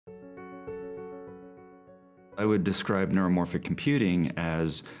I would describe neuromorphic computing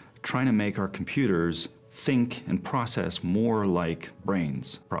as trying to make our computers think and process more like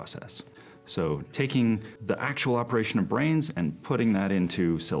brains process. So taking the actual operation of brains and putting that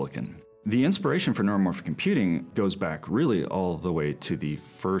into silicon. The inspiration for neuromorphic computing goes back really all the way to the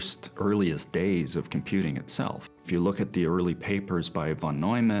first earliest days of computing itself. If you look at the early papers by von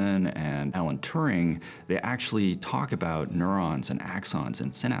Neumann and Alan Turing, they actually talk about neurons and axons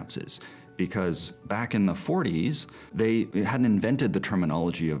and synapses. Because back in the 40s, they hadn't invented the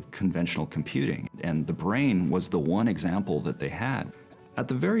terminology of conventional computing, and the brain was the one example that they had. At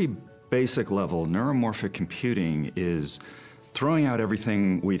the very basic level, neuromorphic computing is throwing out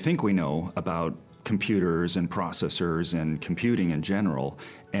everything we think we know about computers and processors and computing in general,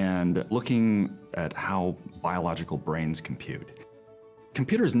 and looking at how biological brains compute.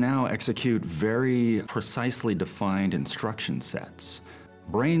 Computers now execute very precisely defined instruction sets.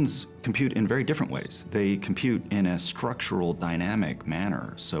 Brains compute in very different ways. They compute in a structural, dynamic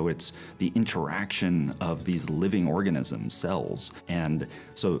manner. So it's the interaction of these living organisms, cells. And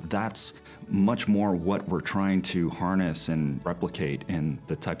so that's much more what we're trying to harness and replicate in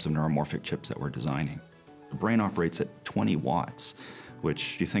the types of neuromorphic chips that we're designing. The brain operates at 20 watts,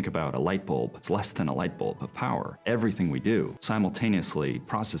 which, if you think about a light bulb, it's less than a light bulb of power. Everything we do, simultaneously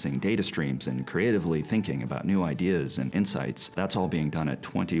processing data streams and creatively thinking about new ideas and insights, that's all being done at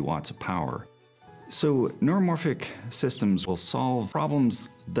 20 watts of power. So neuromorphic systems will solve problems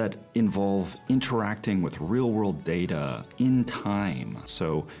that involve interacting with real-world data in time.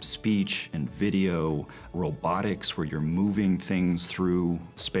 So speech and video, robotics, where you're moving things through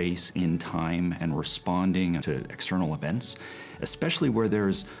space in time and responding to external events, especially where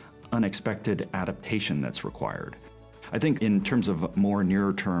there's unexpected adaptation that's required. I think in terms of more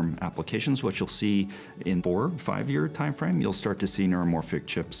near-term applications, what you'll see in 4 or 5 year time frame, you'll start to see neuromorphic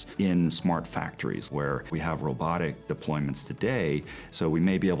chips in smart factories where we have robotic deployments today. So we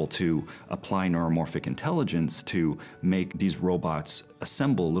may be able to apply neuromorphic intelligence to make these robots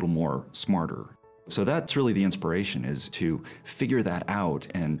assemble a little more smarter. So that's really the inspiration, is to figure that out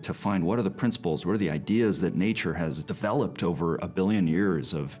and to find what are the principles, what are the ideas that nature has developed over 1 billion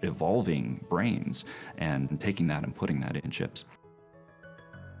years of evolving brains, and taking that and putting that in chips.